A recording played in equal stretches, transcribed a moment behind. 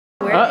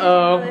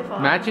Uh-oh,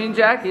 matching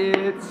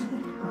jackets.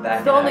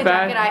 It's the only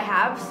jacket I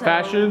have, so.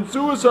 Fashion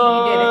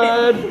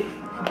suicide.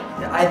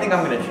 I think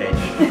I'm gonna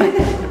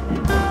change.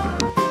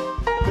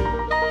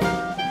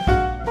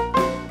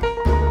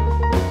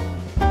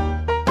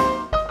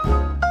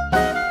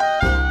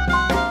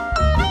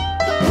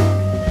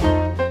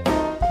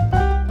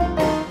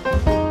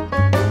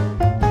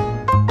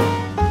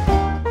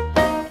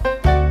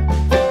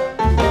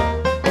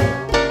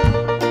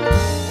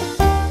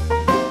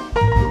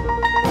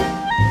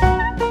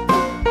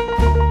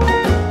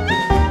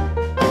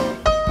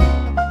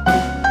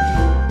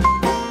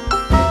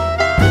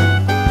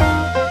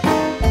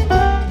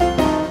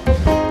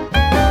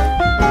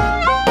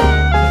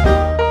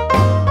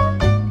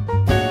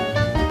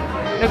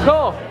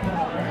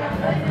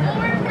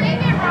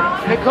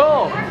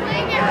 Nicole,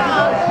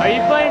 are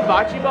you playing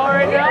bocce ball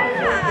right now?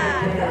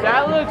 Yeah.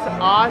 That looks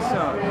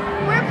awesome.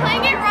 We're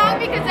playing it wrong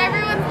because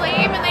everyone's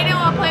lame and they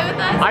don't want to play with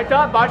us. I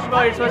thought bocce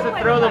ball you're supposed to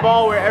throw the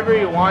ball wherever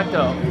you want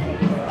though.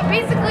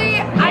 Basically,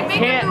 I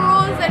make the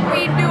rules and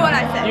we do what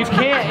I said. You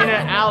can't in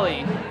an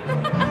alley.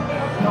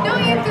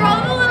 No, you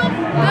throw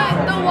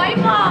the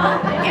white ball.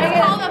 It's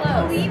called a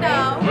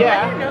polino.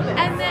 Yeah.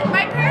 And then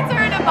my parents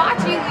are in a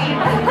bocce league.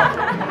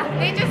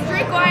 They just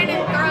drink wine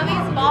and throw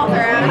these balls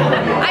around.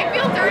 I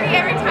feel dirty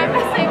every time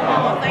I say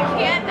balls. I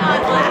can't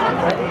not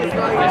laugh.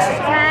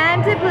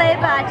 Time to play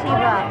bocce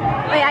ball.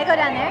 Wait, I go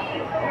down there?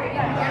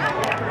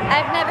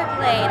 I've never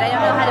played. I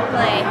don't know how to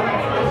play.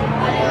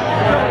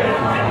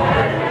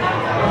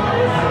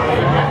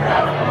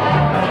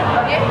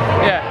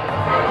 Yeah.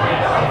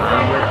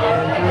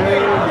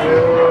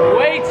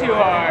 Way too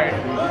hard.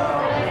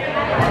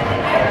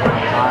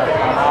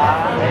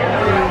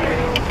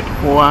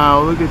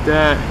 Wow, look at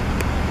that.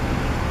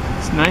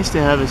 It's nice to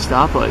have a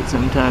stoplight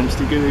sometimes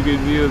to get a good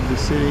view of the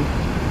city.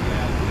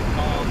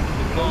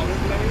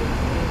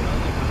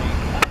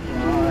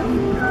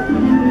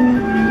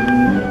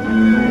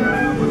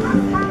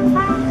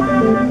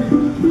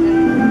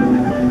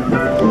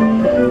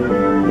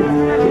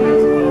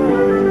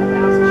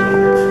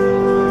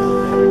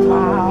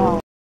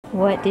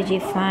 What did you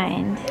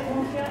find?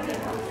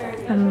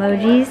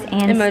 Emojis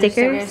and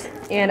stickers?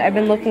 And I've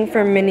been looking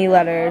for mini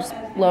letters,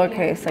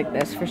 lowercase like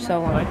this, for so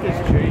long. I like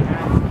this tree.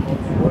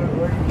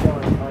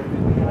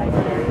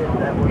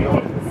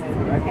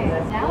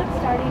 Now it's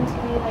starting to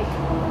be like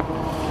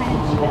kind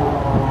of chill.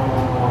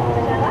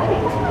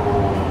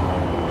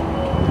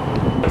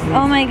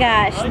 Oh my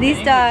gosh,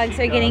 these dogs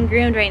are getting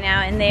groomed right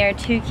now and they are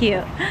too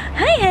cute.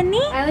 Hi,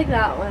 honey. I like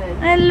that one.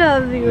 I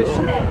love you.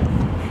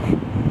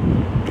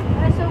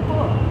 That's so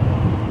cool.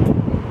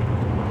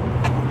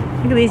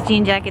 Look at these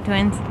jean jacket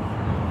twins.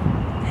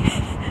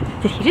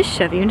 Did he just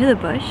shove you into the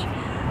bush?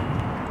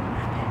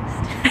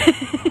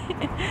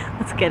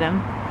 Let's get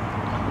him.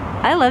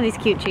 I love these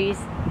cute trees.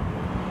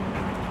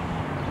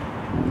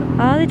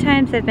 All the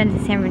times I've been to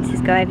San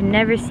Francisco, I've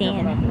never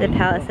seen the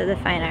Palace of the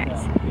Fine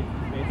Arts.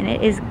 And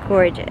it is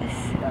gorgeous.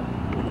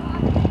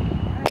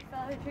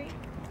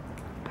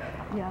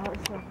 Yeah, that was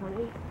so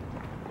funny.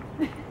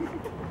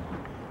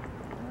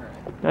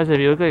 That's if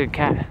you look like a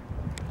cat.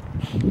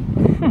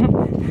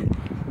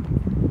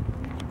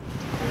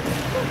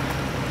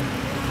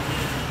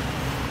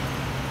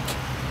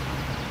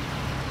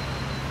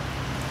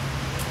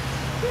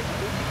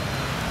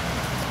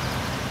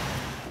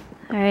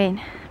 Alright,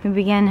 we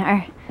begin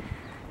our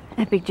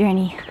epic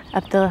journey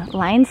up the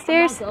lion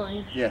stairs.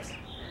 Yes.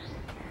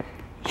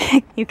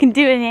 You can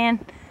do it, Ann.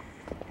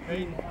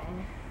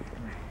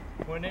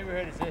 What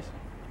neighborhood is this?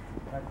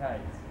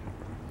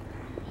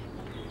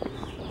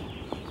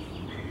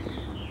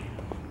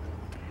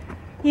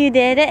 You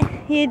did it.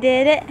 You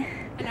did it.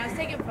 And I was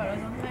taking photos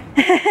on the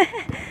way.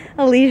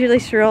 A leisurely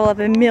stroll up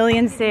a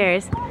million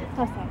stairs.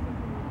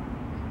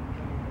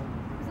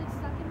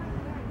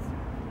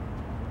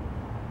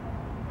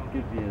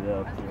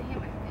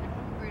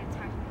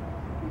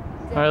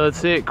 Alright, let's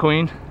see it,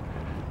 Queen.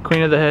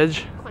 Queen of the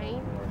Hedge.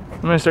 Queen.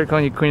 I'm gonna start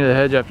calling you Queen of the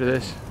Hedge after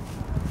this.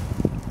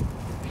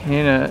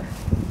 Hannah,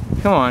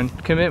 come on,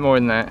 commit more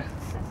than that.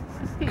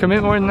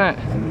 Commit more than that.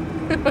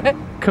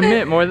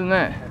 Commit more than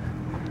that.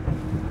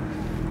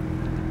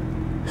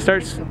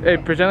 Start, hey,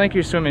 pretend like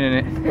you're swimming in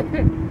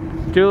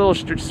it. Do a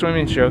little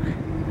swimming stroke.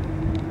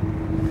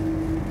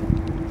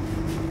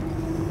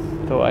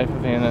 The life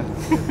of Hannah.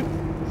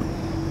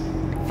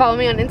 Follow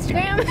me on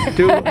Instagram.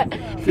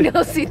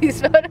 You'll see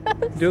these photos.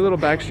 Do a little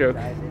backstroke.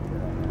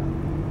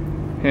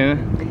 Hannah.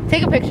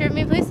 Take a picture of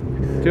me, please.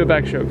 Do a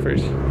backstroke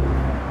first.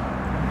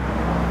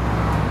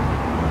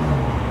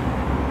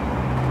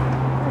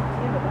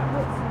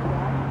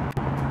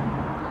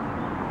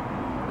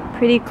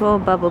 Pretty cool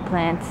bubble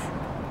plants.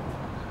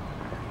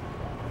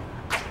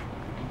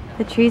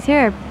 The trees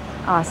here are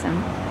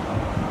awesome.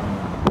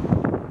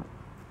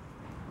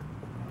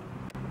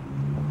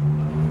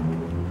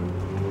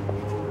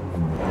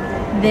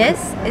 This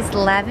is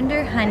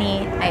lavender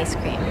honey ice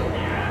cream.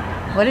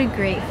 What a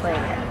great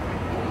flavor.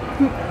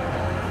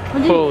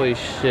 Holy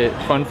shit.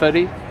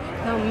 Funfetti?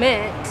 No,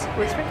 mint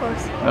with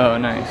sprinkles. Oh,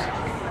 nice.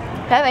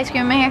 I have ice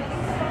cream in my hair.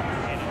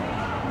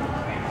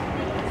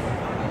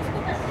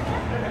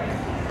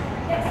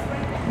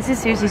 This is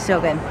seriously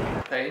so good.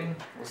 Peyton,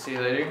 we'll see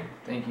you later.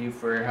 Thank you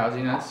for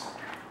housing us.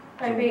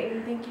 Hi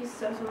Peyton, thank you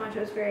so much.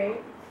 It was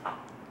great.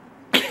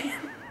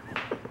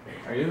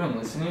 Are you even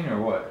listening or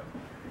what?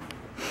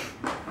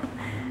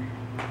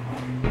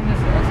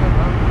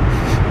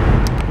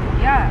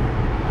 Yeah.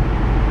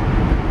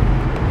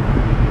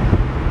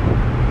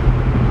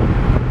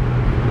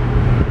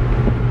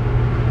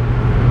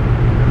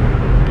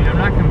 I mean, I'm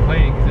not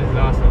complaining because this is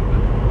awesome.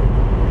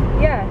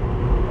 Yeah.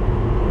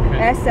 Okay.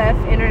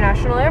 SF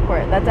International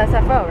Airport. That's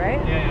SFO, right?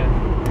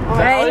 Yeah. All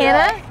right,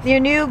 Hannah, your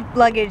new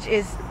luggage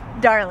is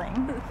darling.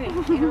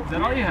 Thank you. Is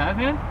that all you have,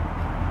 man?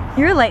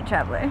 You're a light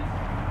traveler.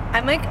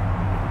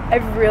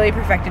 I've really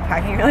perfected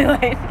packing really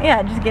light.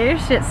 Yeah, just get your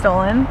shit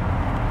stolen.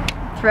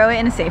 Throw it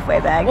in a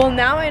Safeway bag. Well,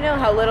 now I know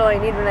how little I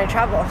need when I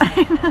travel.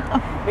 I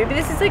know. Maybe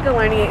this is like a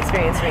learning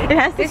experience for me. It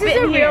has to This fit is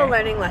a in real here.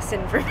 learning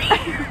lesson for me.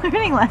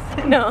 Learning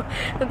lesson. No,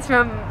 that's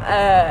from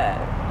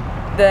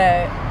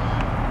the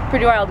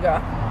Pretty Wild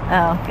Girl.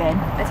 Oh, good.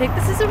 I take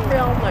this as a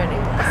real learning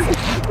lesson.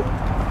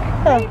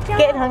 Oh,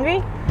 getting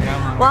hungry?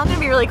 Yeah, Well, I'm gonna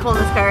be really cold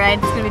in this car ride.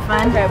 It's gonna be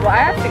fun. Okay, well I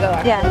have to go.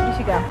 Actually. Yeah, you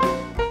should go.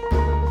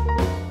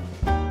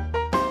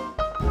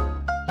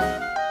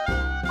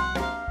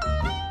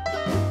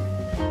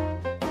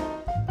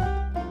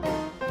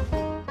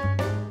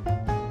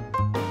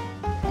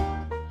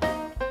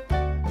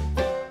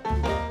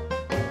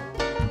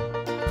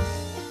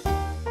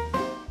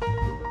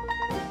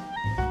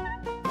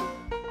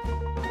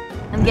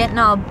 I'm getting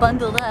all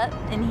bundled up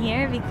in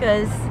here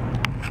because,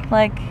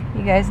 like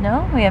you guys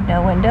know, we have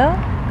no window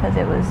because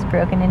it was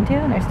broken into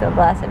and there's still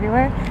glass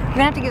everywhere. We're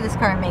gonna have to give this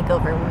car a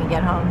makeover when we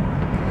get home.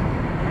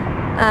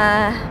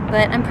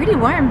 But I'm pretty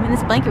warm in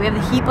this blanket. We have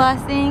the heat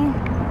blasting,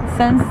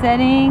 sun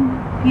setting,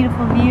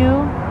 beautiful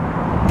view.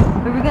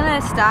 We were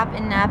gonna stop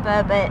in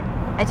Napa, but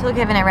I told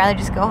Kevin I'd rather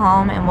just go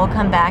home and we'll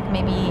come back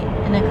maybe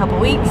in a couple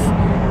weeks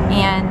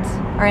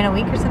or in a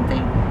week or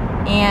something,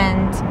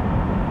 and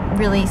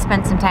really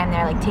spend some time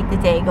there, like take the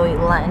day, go eat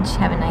lunch,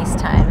 have a nice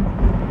time.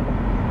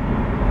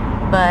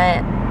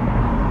 But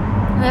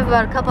we have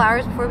about a couple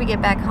hours before we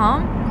get back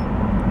home,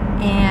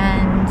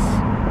 and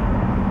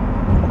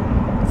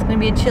it's gonna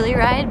be a chilly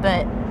ride,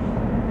 but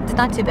it's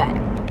not too bad.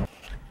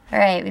 All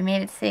right, we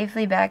made it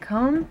safely back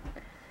home,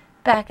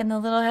 back in the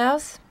little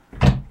house.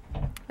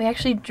 We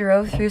actually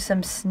drove through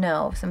some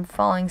snow, some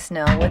falling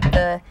snow with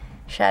the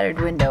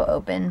shattered window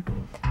open.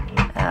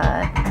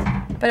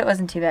 But it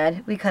wasn't too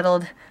bad. We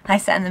cuddled. I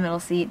sat in the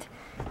middle seat,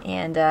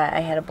 and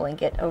I had a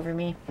blanket over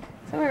me,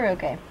 so we were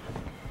okay.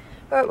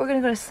 But we're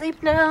gonna go to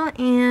sleep now,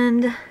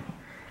 and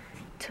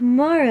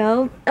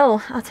tomorrow,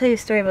 oh, I'll tell you a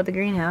story about the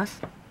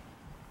greenhouse.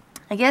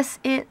 I guess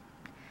it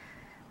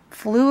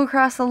flew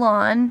across the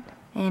lawn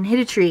and hit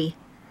a tree,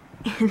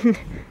 and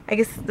I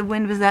guess the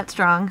wind was that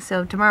strong,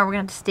 so tomorrow we're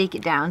gonna have to stake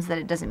it down so that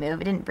it doesn't move.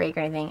 It didn't break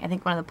or anything. I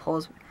think one of the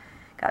poles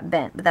got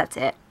bent, but that's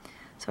it.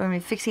 So we're gonna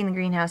be fixing the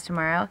greenhouse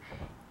tomorrow.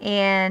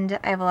 And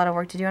I have a lot of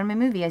work to do on my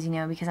movie, as you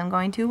know, because I'm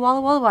going to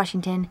Walla Walla,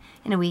 Washington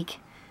in a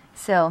week.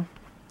 So,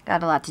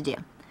 got a lot to do.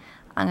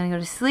 I'm going to go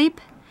to sleep.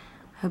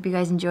 I hope you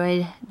guys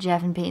enjoyed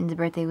Jeff and Peyton's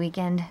birthday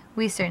weekend.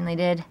 We certainly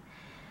did.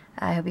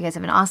 I hope you guys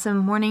have an awesome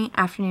morning,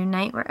 afternoon,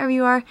 night, wherever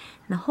you are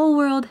in the whole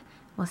world.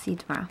 We'll see you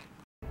tomorrow.